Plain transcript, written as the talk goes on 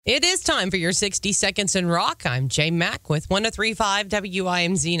It is time for your 60 Seconds in Rock. I'm Jay Mack with 103.5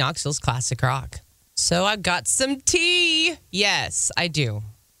 WIMZ Knoxville's Classic Rock. So I've got some tea. Yes, I do.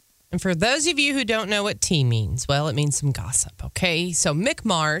 And for those of you who don't know what tea means, well, it means some gossip, okay? So Mick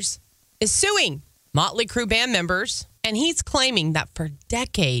Mars is suing Motley Crue band members, and he's claiming that for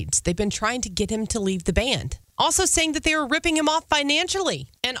decades they've been trying to get him to leave the band. Also saying that they were ripping him off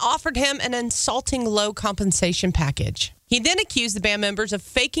financially and offered him an insulting low compensation package. He then accused the band members of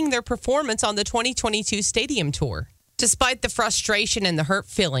faking their performance on the 2022 stadium tour. Despite the frustration and the hurt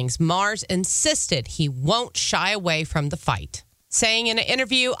feelings, Mars insisted he won't shy away from the fight, saying in an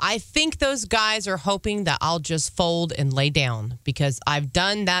interview, "I think those guys are hoping that I'll just fold and lay down because I've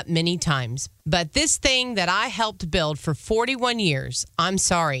done that many times. But this thing that I helped build for 41 years, I'm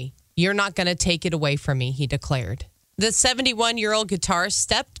sorry. You're not going to take it away from me," he declared. The 71-year-old guitarist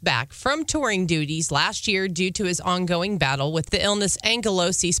stepped back from touring duties last year due to his ongoing battle with the illness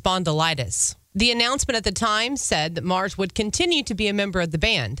ankylosing spondylitis. The announcement at the time said that Mars would continue to be a member of the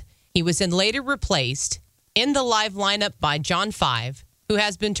band. He was then later replaced in the live lineup by John Five, who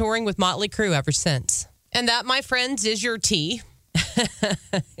has been touring with Motley Crue ever since. And that, my friends, is your tea.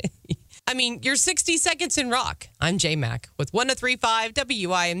 I mean, your 60 Seconds in Rock. I'm Jay Mack with 103.5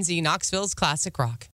 WIMZ Knoxville's Classic Rock.